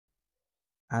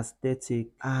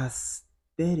aesthetic,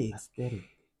 aesthetic,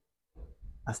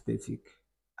 aesthetic,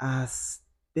 aesthetic,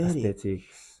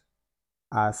 aesthetics,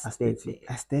 aesthetic, aesthetic,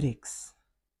 aesthetics,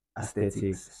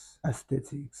 aesthetics,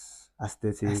 aesthetics, aesthetics,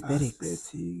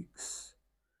 aesthetics,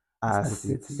 aesthetics, aesthetics,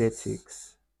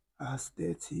 aesthetics,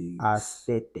 aesthetics,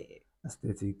 aesthetic,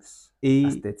 aesthetics, A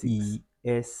aesthetics, E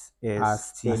S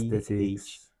S T H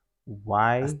aesthetics,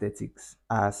 Y aesthetics,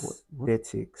 what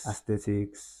aesthetics,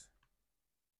 aesthetics,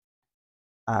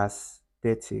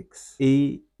 aesthetics,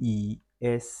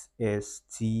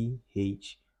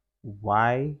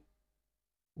 AESSTHY.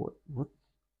 what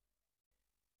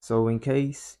So, in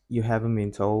case you haven't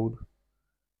been told,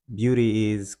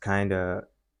 beauty is kind of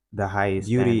the highest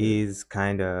standard. beauty is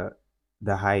kind of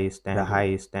The highest the standard.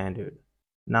 highest standard.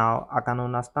 Now, I can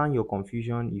understand your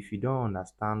confusion if you don't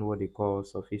understand what they call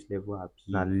surface level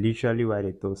Now, appeal. literally, why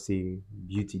they talk say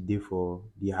beauty dey for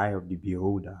the eye of the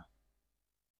beholder.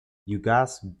 You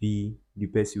guys be the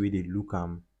person wey dey look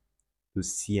am to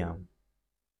see am.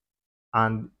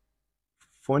 And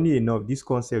funny enough, this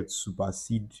concept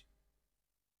supersede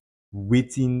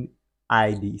wetin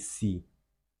eye dey see.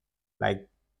 Like,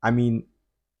 I mean,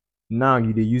 now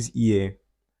you dey use ear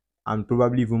and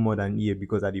probably even more than ear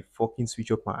because I dey fucking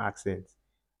switch up my accent.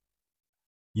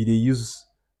 You dey use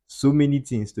so many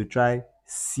things to try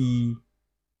see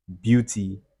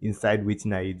beauty inside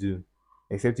wetin I dey do.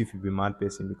 Except if you be mad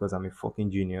person because I'm a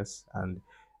fucking genius and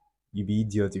you be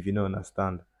idiot if you don't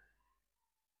understand.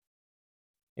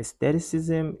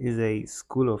 Aestheticism is a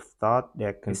school of thought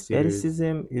that considers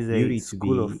Aestheticism is a beauty to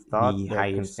school of be the thought that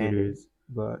highest standard. considers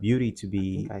But beauty to I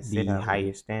think be I said the that already.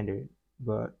 highest standard.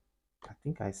 But I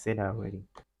think I said that already.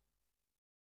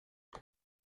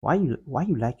 Why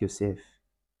you like yourself?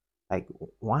 Like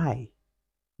why?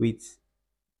 Wait,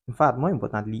 in fact, more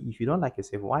importantly, if you don't like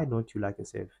yourself, why don't you like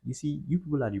yourself? You see, you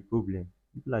people are the problem.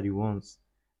 People are the ones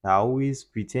that are always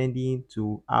pretending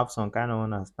to have some kind of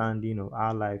understanding of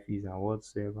how life is and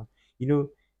whatsoever. You know,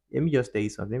 let me just tell you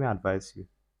something. Let me advise you.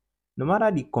 No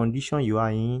matter the condition you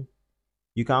are in,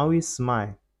 you can always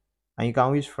smile and you can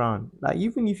always frown. Like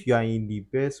even if you are in the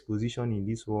best position in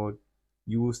this world,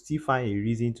 you will still find a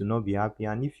reason to not be happy.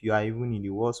 And if you are even in the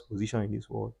worst position in this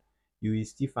world, you will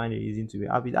still find a reason to be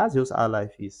happy. That's just how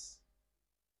life is.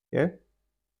 Yeah.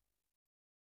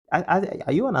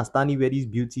 Are you understanding where this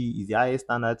beauty is the highest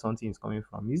standard something is coming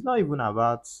from? It's not even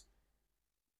about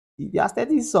the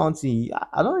aesthetic is something.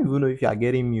 I don't even know if you are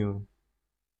getting me. Oh.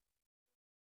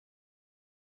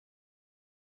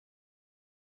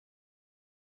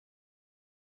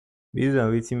 Based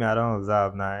on wetin me I don't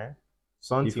observe now.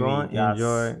 If Something you wey you want gats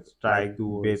enjoy strive like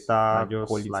towards na better just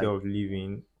quality like of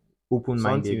living,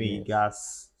 something wey you open-mindedness.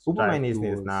 gats strive Open-mindedness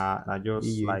towards na na just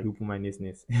yeah, like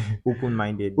open-mindedness.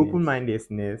 open-mindedness.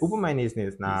 Open-mindedness.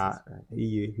 Open-mindedness na Jesus Christ.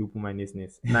 yeah,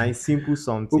 open-mindedness. Na a simple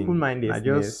something. Na Open-mindedness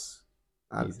just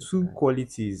na Jesus two Christ.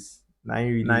 qualities na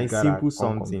im Na really a gotta simple come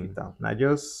something. complete am. Na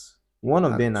just One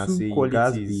of na them na two say you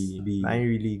gats qualities be be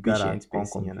really gotta patient come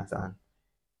person, you complete am. understand?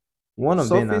 One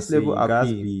of them na Surface say level you gats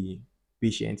appeal be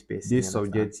patient person, dey you understand?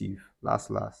 subjective. Last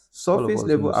last. All of Surface us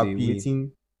level know say appeal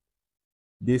wetin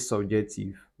dey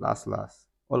subjective. Last last.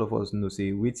 All of us know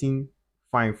say wetin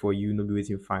fine for you no be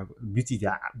wetin fine for beauty.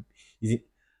 Is it?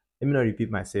 Let me not repeat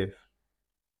myself.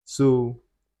 So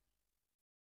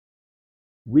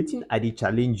wetin I dey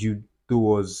challenge you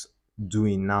towards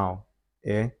doing now,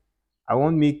 I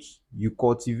wan make you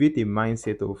cultivate a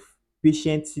mindset of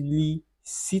patiently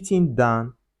sitting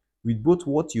down with both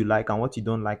what you like and what you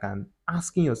don't like and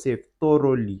asking yourself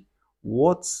thoroughly,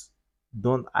 what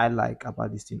don't I like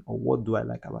about this thing or what do I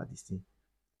like about this thing?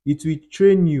 It will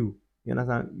train you. You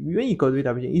understand? When you cultivate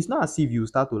that patience, it's not as if you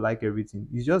start to like everything.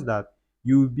 It's just that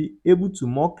you will be able to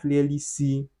more clearly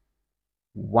see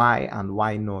why and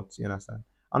why not. You understand?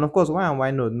 And of course, why and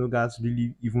why not no guys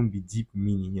really even be deep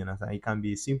meaning, you understand? It can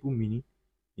be a simple meaning,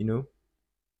 you know,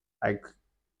 like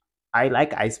I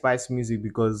like Ice Spice music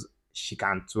because she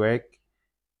can twerk.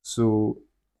 So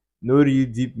no real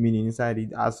deep meaning inside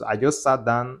it. As I just sat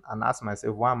down and asked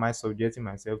myself, why am I subjecting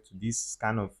myself to this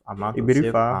kind of amount of Iberifa,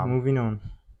 self-harm? moving on.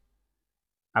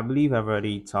 I believe I've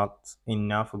already talked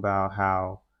enough about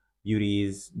how beauty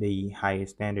is the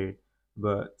highest standard,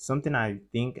 but something I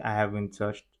think I haven't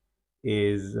touched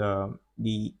is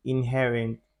the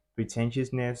inherent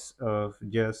pretentiousness of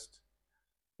just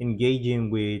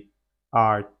engaging with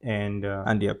art and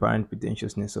the apparent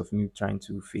pretentiousness of me trying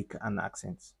to fake an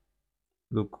accent.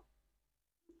 Look,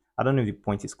 I don't know if the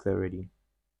point is clear already,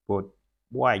 but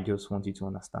what I just want you to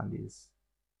understand is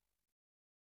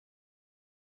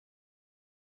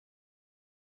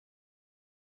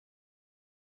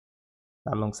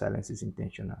that long silence is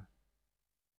intentional.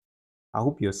 I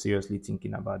hope you're seriously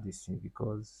thinking about this thing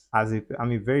because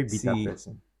I'm a very bitter See,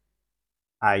 person.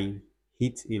 I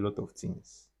hate a lot of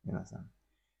things. You understand?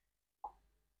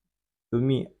 To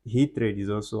me, hatred is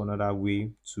also another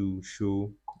way to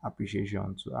show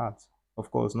appreciation to art.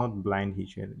 Of course, not blind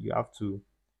hatred. You have to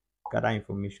gather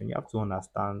information. You have to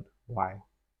understand why.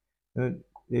 There's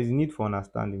a need for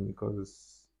understanding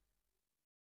because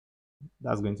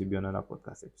that's going to be another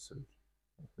podcast episode.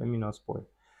 Let me not spoil.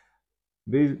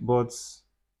 But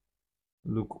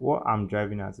look, what I'm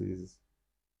driving at is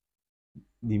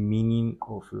the meaning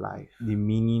of life. The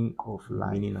meaning of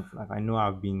life. The meaning of life. I know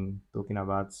I've been talking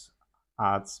about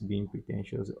arts being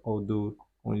pretentious, although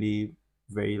only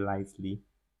very lightly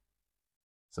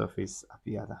surface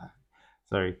appear that.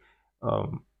 Sorry.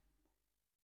 Um,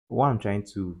 what I'm trying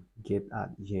to get at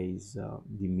here is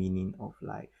the meaning of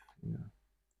life. You know,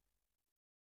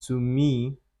 to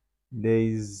me, there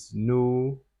is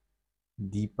no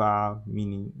deeper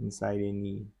meaning inside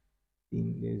anything.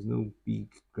 There's no big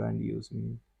grandiose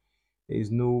meaning. There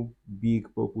is no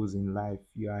big purpose in life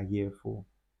you are here for.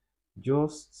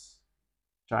 Just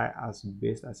try as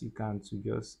best as you can to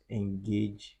just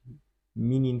engage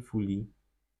meaningfully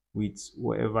with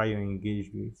whatever you're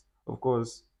engaged with. Of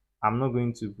course, I'm not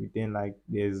going to pretend like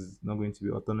there's not going to be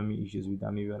autonomy issues with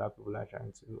that. Maybe other people are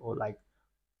trying to, or like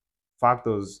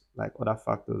factors, like other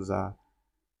factors are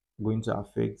going to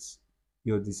affect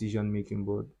your decision making.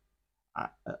 But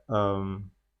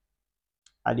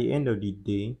at the end of the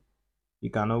day, you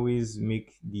can always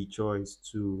make the choice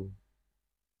to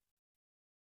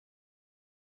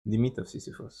the myth of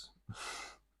Sisyphus.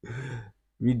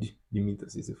 Read the myth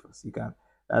of Sisyphus. You can.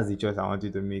 That's the choice I want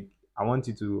you to make. I want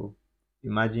you to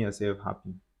imagine yourself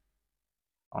happy.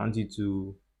 I want you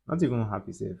to not even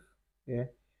happy self. Yeah.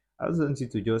 I also want you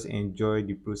to just enjoy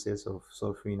the process of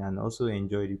suffering and also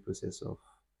enjoy the process of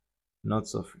not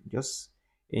suffering. Just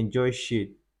enjoy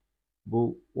shit,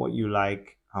 both what you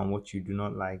like and what you do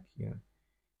not like. Yeah.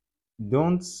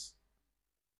 Don't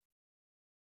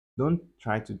don't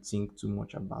try to think too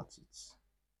much about it.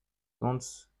 Don't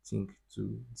think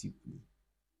too deeply.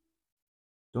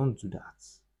 Don't do that.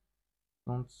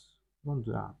 Don't don't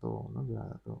do that at all. Don't do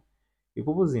that at all. Your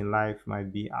purpose in life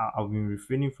might be I've been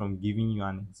refraining from giving you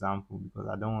an example because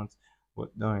I don't want,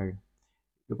 but don't worry.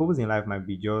 Your purpose in life might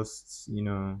be just,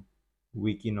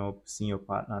 waking up, seeing your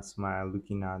partner smile,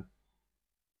 looking at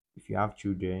if you have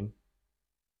children.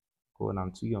 God,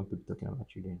 I'm too young to be talking about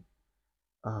children.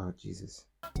 Oh Jesus.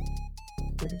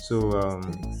 aesthetics, So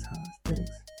aesthetics,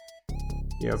 aesthetics,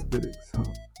 yeah, aesthetics,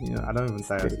 I don't even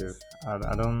tire aesthetics, myself.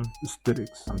 I don't.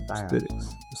 aesthetics, I'm tired.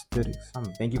 aesthetics, aesthetics,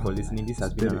 Thank you for listening. This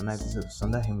has been another aesthetics, episode of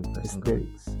Sunday Him with Person God.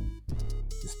 aesthetics,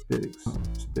 aesthetics,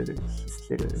 aesthetics,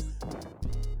 Aesthetics.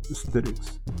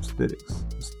 aesthetics, aesthetics,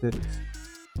 aesthetics,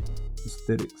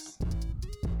 aesthetics,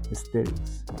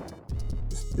 aesthetics,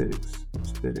 aesthetics,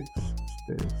 aesthetics,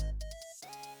 aesthetics.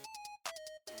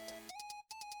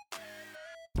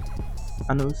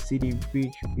 I know see the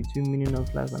bridge between meaning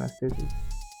of life and aesthetics.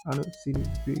 I don't see the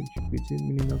bridge between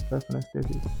meaning of life and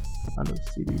aesthetics. I don't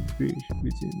see the bridge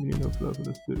between meaning of life and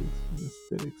aesthetics. And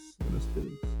aesthetics, and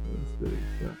aesthetics, and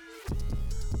aesthetics, yeah.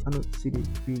 I don't see the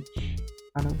bridge.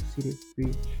 I don't see the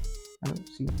bridge. I don't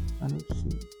see, I don't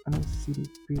see, I don't see the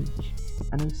bridge.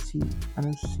 I don't see, I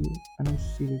don't see, I don't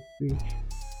see the bridge.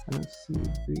 I don't see the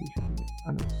bridge.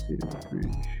 I don't see the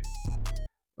bridge.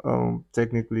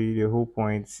 Technically, the whole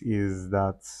point is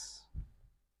that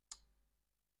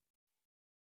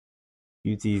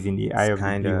beauty is in the eye It's of the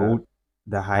kind of behold.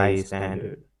 the High highest standard.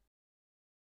 standard.